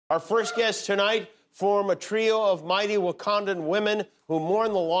Our first guests tonight form a trio of mighty Wakandan women who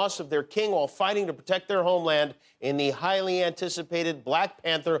mourn the loss of their king while fighting to protect their homeland in the highly anticipated Black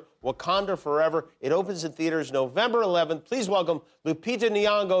Panther, Wakanda Forever. It opens in theaters November 11th. Please welcome Lupita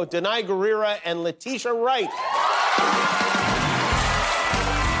Nyong'o, Denai Guerrera, and Letitia Wright.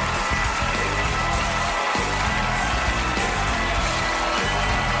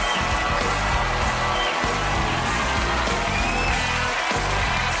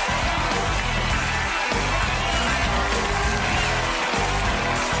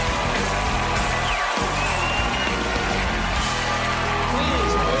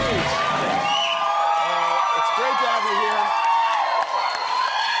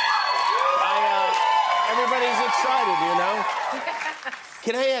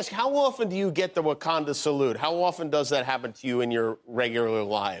 Can I ask, how often do you get the Wakanda salute? How often does that happen to you in your regular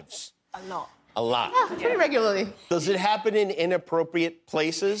lives? A lot. A lot? Yeah, pretty regularly. Does it happen in inappropriate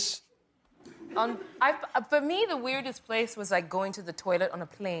places? For me, the weirdest place was like going to the toilet on a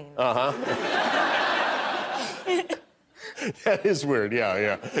plane. Uh-huh. That is weird,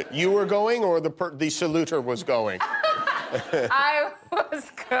 yeah. You were going or the saluter was going? I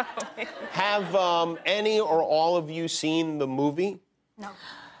was going. Have any or all of you seen the movie?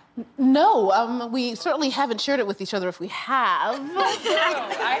 No, we certainly haven't shared it with each other if we have. No,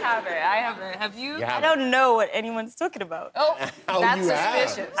 I haven't. Have you? I don't know what anyone's talking about. Oh, that's Have?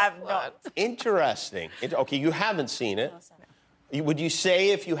 suspicious. I've not. Interesting. Okay, you haven't seen it. Would you say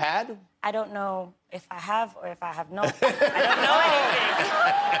if you had? I don't know if I have or if I have not. I don't know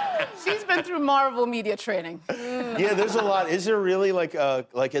anything. She's been through Marvel media training. Yeah, there's a lot. Is there really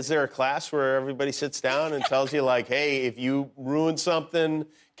is there a class where everybody sits down and tells you like, hey, if you ruin something,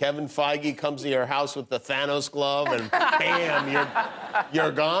 Kevin Feige comes to your house with the Thanos glove and bam,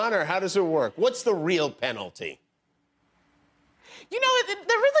 you're gone? Or how does it work? What's the real penalty? You know,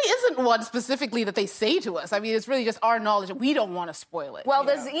 there really isn't one specifically that they say to us. I mean, it's really just our knowledge. We don't want to spoil it. Well,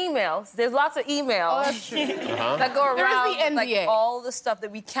 there's emails. There's lots of emails that go around. There is the NDA. Like, all the stuff that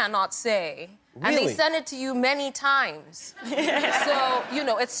we cannot say. Really? And they send it to you many times. So,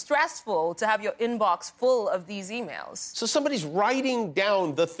 it's stressful to have your inbox full of these emails. So somebody's writing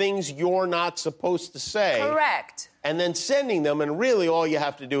down the things you're not supposed to say. Correct. And then sending them, and really all you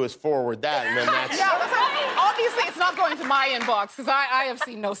have to do is forward that, and then that's... Yeah, obviously it's not going to my inbox, because I have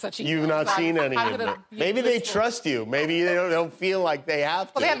seen no such email. You've not seen any of it. Maybe they trust you. Maybe they don't feel like they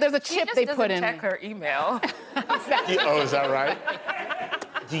have to. Well, there's a chip they put in. She just doesn't check her email. Exactly. Oh, is that right?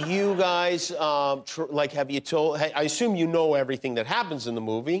 Do you guys, have you told... Hey, I assume you know everything that happens in the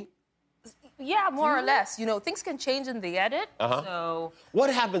movie. Yeah, more or less. Things can change in the edit, so... What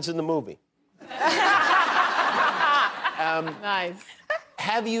happens in the movie? Nice.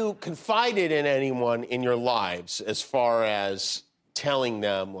 Have you confided in anyone in your lives as far as telling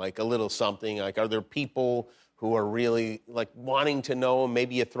them, like, a little something? Like, are there people who are really, wanting to know and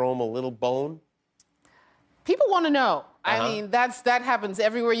maybe you throw them a little bone? People want to know. I mean, that happens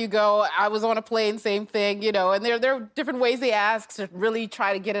everywhere you go. I was on a plane, same thing, and there are different ways they ask to really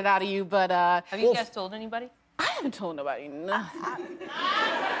try to get it out of you, but... Have you guys told anybody? I haven't told nobody. No.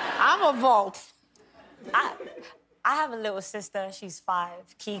 I'm a vault. I have a little sister. She's 5,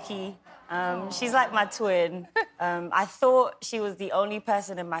 Kiki. She's like my twin. I thought she was the only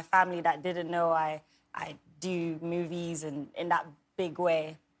person in my family that didn't know I do movies and in that big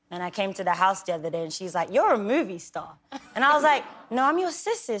way. And I came to the house the other day, and she's like, "You're a movie star." And I was like, "No, I'm your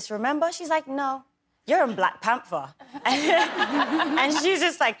sis, remember?" She's like, "No, you're in Black Panther." And she's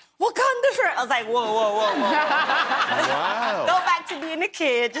just like, "Wakanda Forever." I was like, whoa. Wow. Go back to being a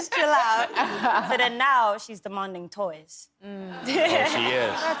kid, just chill out. So then now she's demanding toys. Oh, she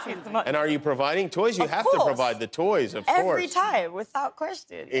is. And are you providing toys? You have to provide the toys, of course. Every time, without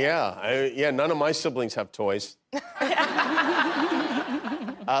question. Yeah, none of my siblings have toys.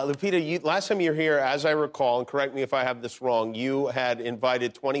 Lupita, last time you were here, as I recall, and correct me if I have this wrong, you had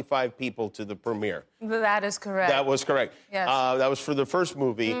invited 25 people to the premiere. That is correct. That was correct. Yes. That was for the first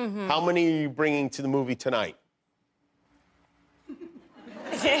movie. Mm-hmm. How many are you bringing to the movie tonight?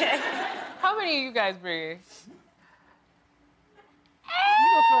 How many are you guys bringing? You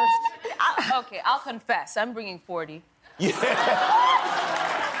go first. Okay, I'll confess. I'm bringing 40. Yeah.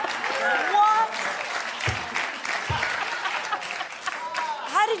 What?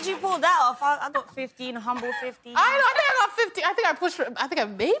 How did you pull that off? I got 15, humble 15. I think I got 50. I think I pushed for... I think I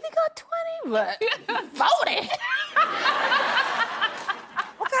maybe got 20, but 40.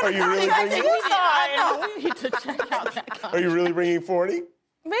 What kind Are of you really party bringing... We need to check out that Are you really bringing 40?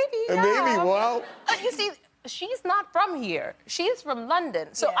 Maybe, yeah. Maybe, well... But you see, she's not from here. She's from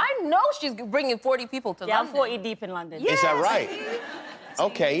London. So I know she's bringing 40 people to London. I'm 40 deep in London. Is that right?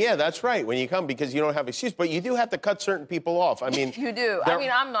 Okay, yeah, that's right. When you come, because you don't have excuse, but you do have to cut certain people off. I mean, You do. I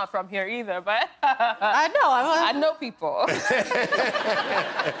mean, I'm not from here either, but I know. I know people.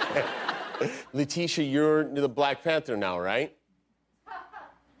 Letitia, you're the Black Panther now, right?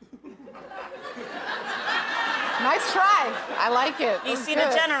 Nice try. I like it. You It's see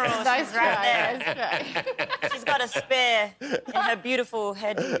good. the general. Nice She's right there. try. Nice try. She's got a spear in her beautiful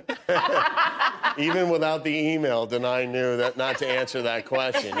head. Even without the email, Denai knew that not to answer that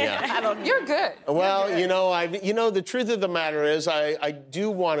question. Yeah. You're good. Well, the truth of the matter is, I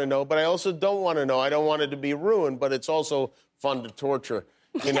do want to know, but I also don't want to know. I don't want it to be ruined, but it's also fun to torture.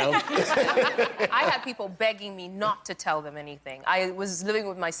 I had people begging me not to tell them anything. I was living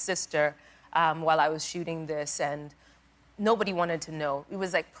with my sister while I was shooting this, and nobody wanted to know. It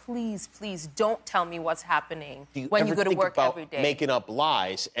was like, please, please, don't tell me what's happening when you go to work every day. Making up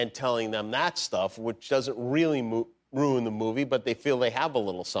lies and telling them that stuff, which doesn't really ruin the movie, but they feel they have a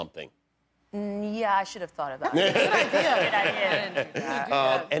little something. Yeah, I should have thought of that. Good idea. Good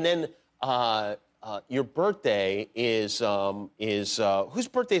idea. And then your birthday is whose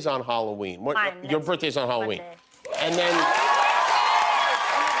birthday's on Halloween? Mine, Your next birthday's on Halloween. Monday. And then,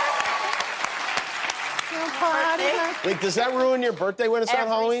 wait, does that ruin your birthday when it's on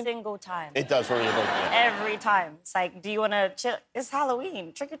Halloween? Every single time. It does ruin your birthday. Every time. It's like, do you want to chill? It's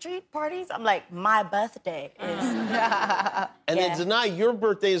Halloween. Trick-or-treat parties? I'm like, my birthday is... And then Denai, your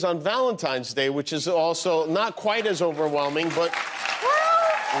birthday is on Valentine's Day, which is also not quite as overwhelming, but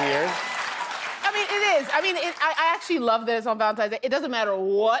weird. I mean, it is. I mean, I actually love that it's on Valentine's Day. It doesn't matter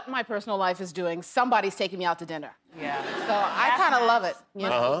what my personal life is doing. Somebody's taking me out to dinner. Yeah. So I kind of love it. You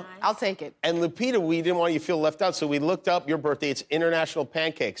know? I'll take it. And Lupita, we didn't want you to feel left out, so we looked up your birthday. It's International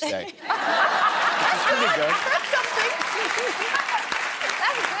Pancakes Day. It's pretty good. That's something. That's good.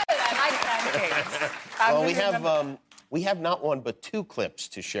 I like pancakes. Well, we have not one but two clips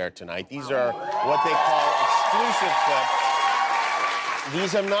to share tonight. These are what they call exclusive clips.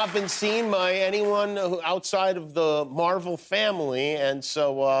 These have not been seen by anyone outside of the Marvel family, and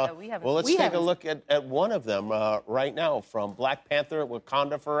so let's take a look at one of them right now from Black Panther: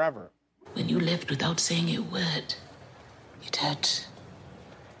 Wakanda Forever. When you left without saying a word, it hurt.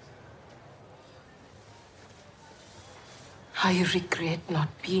 I regret not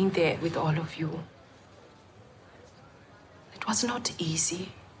being there with all of you. It was not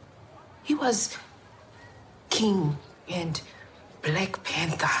easy. He was king and Black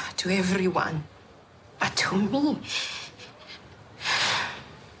Panther to everyone, but to me,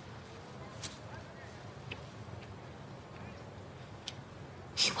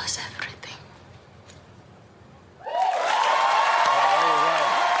 he was everything.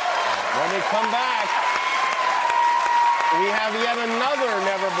 When we come back, we have yet another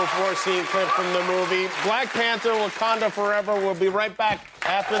never-before-seen clip from the movie. Black Panther: Wakanda Forever. We'll be right back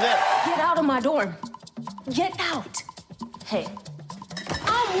after this. Get out of my dorm. Get out. Hey,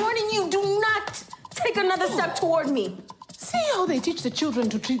 I'm warning you, do not take another step toward me. See how they teach the children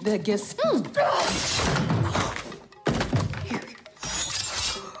to treat their guests. Who brought a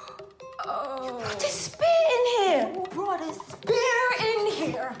spear in here? Who brought a spear in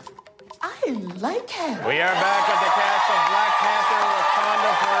here? I like her. We are back at the cast of Black Panther: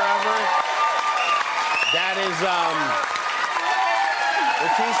 Wakanda Forever. That is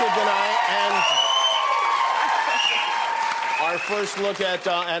Letitia, Denai, and our first look at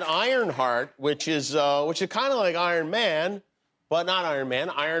Ironheart, which is kind of like Iron Man, but not Iron Man,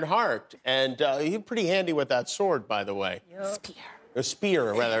 Ironheart. And he's pretty handy with that sword, by the way. Spear. A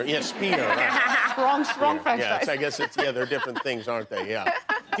spear, rather. Yeah, spear. Right. Wrong franchise. Yeah, I guess they're different things, aren't they? Yeah.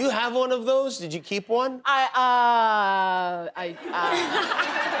 Do you have one of those? Did you keep one? Yeah, I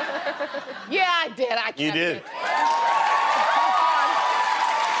did. I kept You did. It.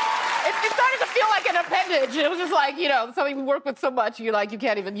 It started to feel like an appendage. It was just like, something we work with so much, you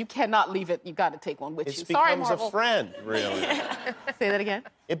cannot leave it. You got to take one with you. It Sorry, becomes Marvel. a friend, really. Say that again.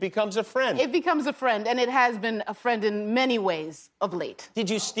 It becomes a friend. It becomes a friend, and it has been a friend in many ways of late. Did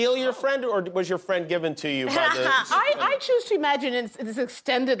you steal your friend, or was your friend given to you by the... I choose to imagine it's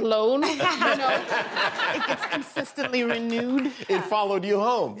extended loan. It gets consistently renewed. It followed you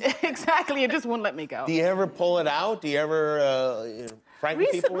home. Exactly. It just wouldn't let me go. Do you ever pull it out? Do you ever frighten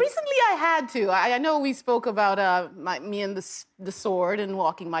people? Recently, I had to. I know we spoke about me and the sword and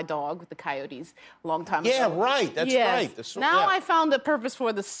walking my dog with the coyotes a long time ago. Yeah, right. That's right. The sword, Now yeah. I found a purpose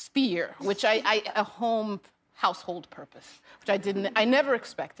for the spear, which a household purpose, which I never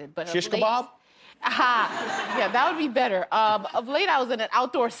expected. But Shish of late- kebab? Aha. Yeah, that would be better. Of late, I was in an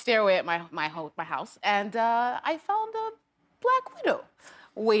outdoor stairway at my house, and I found a Black Widow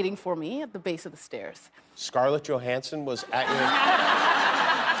waiting for me at the base of the stairs. Scarlett Johansson was at your...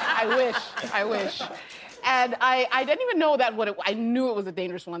 I wish. And I didn't even know that I knew it was a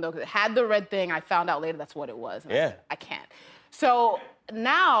dangerous one, though, because it had the red thing. I found out later that's what it was. And Yeah. I can't. So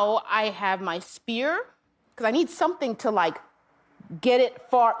now I have my spear, because I need something to, like, get it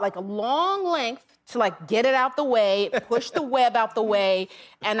far, like a long length, to, like, get it out the way, push the web out the way,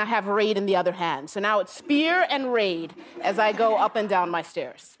 and I have Raid in the other hand. So now it's spear and Raid as I go up and down my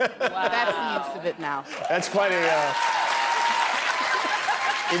stairs. Wow. That's the use of it now. That's quite a...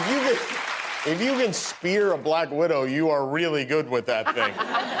 If you can spear a Black Widow, you are really good with that thing.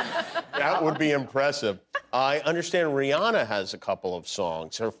 That would be impressive. I understand Rihanna has a couple of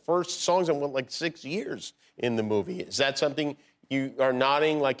songs. Her first songs in, like, 6 years in the movie. Is that something you are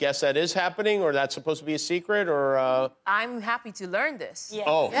nodding like, yes, that is happening, or that's supposed to be a secret, or... I'm happy to learn this. Yeah.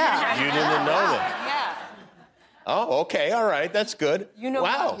 Oh, Yeah. you didn't know that. Yeah. Oh, okay, all right, that's good. You know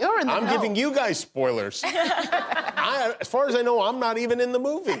wow, what? You're in the I'm know. giving you guys spoilers. As far as I know, I'm not even in the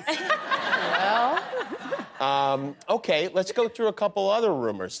movie. Well, Okay, let's go through a couple other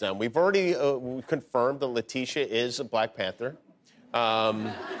rumors then. We've already confirmed that Letitia is a Black Panther.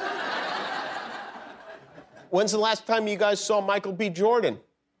 When's the last time you guys saw Michael B. Jordan?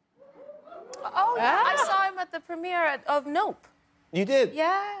 Oh, yeah. I saw him at the premiere of Nope. You did?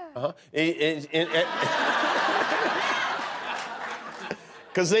 Yeah. Uh-huh.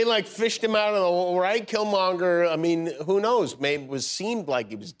 Because they, like, fished him out of the... Right? Killmonger, I mean, who knows? Maybe it seemed like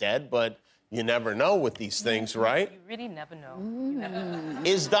he was dead, but you never know with these things, right? You really never know. You never know.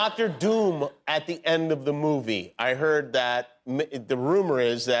 Is Dr. Doom at the end of the movie? I heard that the rumor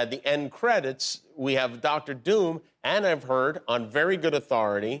is that at the end credits, we have Dr. Doom, and I've heard on very good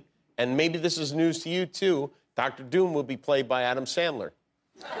authority, and maybe this is news to you too, Dr. Doom will be played by Adam Sandler.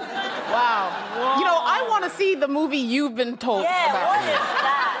 wow. You know, I want to see the movie you've been told Yeah, about. what is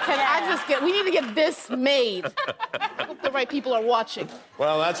that? Can I just we need to get this made. I hope the right people are watching.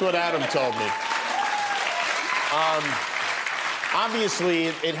 Well, that's what Adam told me. Obviously,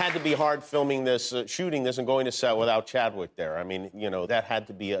 it had to be hard filming this, shooting this, and going to set without Chadwick there. I mean, you know, that had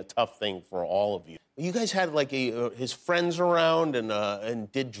to be a tough thing for all of you. You guys had, like, his friends around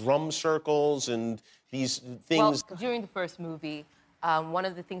and did drum circles and these things. Well, during the first movie, one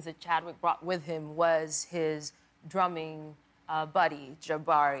of the things that Chadwick brought with him was his drumming buddy,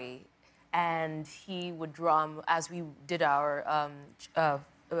 Jabari. And he would drum as we did our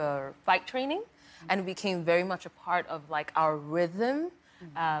fight training. And it became very much a part of, like, our rhythm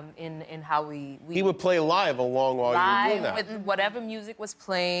in how we... He would play live along while you were doing that. With whatever music was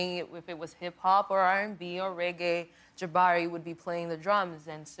playing, if it was hip-hop or R&B or reggae, Jabari would be playing the drums.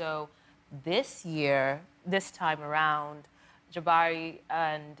 And so this time around, Jabari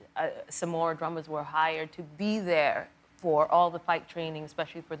and some more drummers were hired to be there for all the fight training,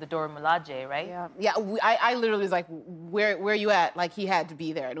 especially for the Dora Milaje, right? Yeah. I literally was like, where are you at? Like, he had to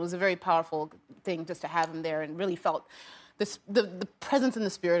be there. And it was a very powerful thing just to have him there, and really felt the presence and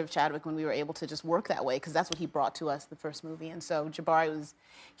the spirit of Chadwick when we were able to just work that way, because that's what he brought to us the first movie. And so Jabari was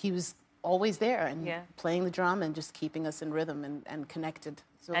always there and playing the drum and just keeping us in rhythm and connected.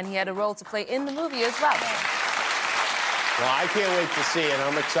 So, and he had a role to play in the movie as well. Well, I can't wait to see it.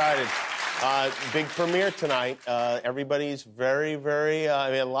 I'm excited. Big premiere tonight. Everybody's very, very...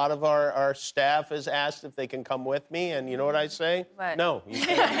 I mean, a lot of our staff has asked if they can come with me, and you know what I say? What? No. You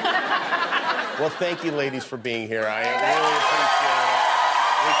can't. Well, thank you, ladies, for being here. I really appreciate it.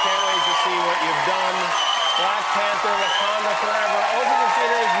 We can't wait to see what you've done. Black Panther, Wakanda Forever, open to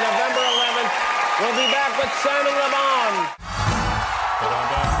theaters November 11th. We'll be back with Signing of On.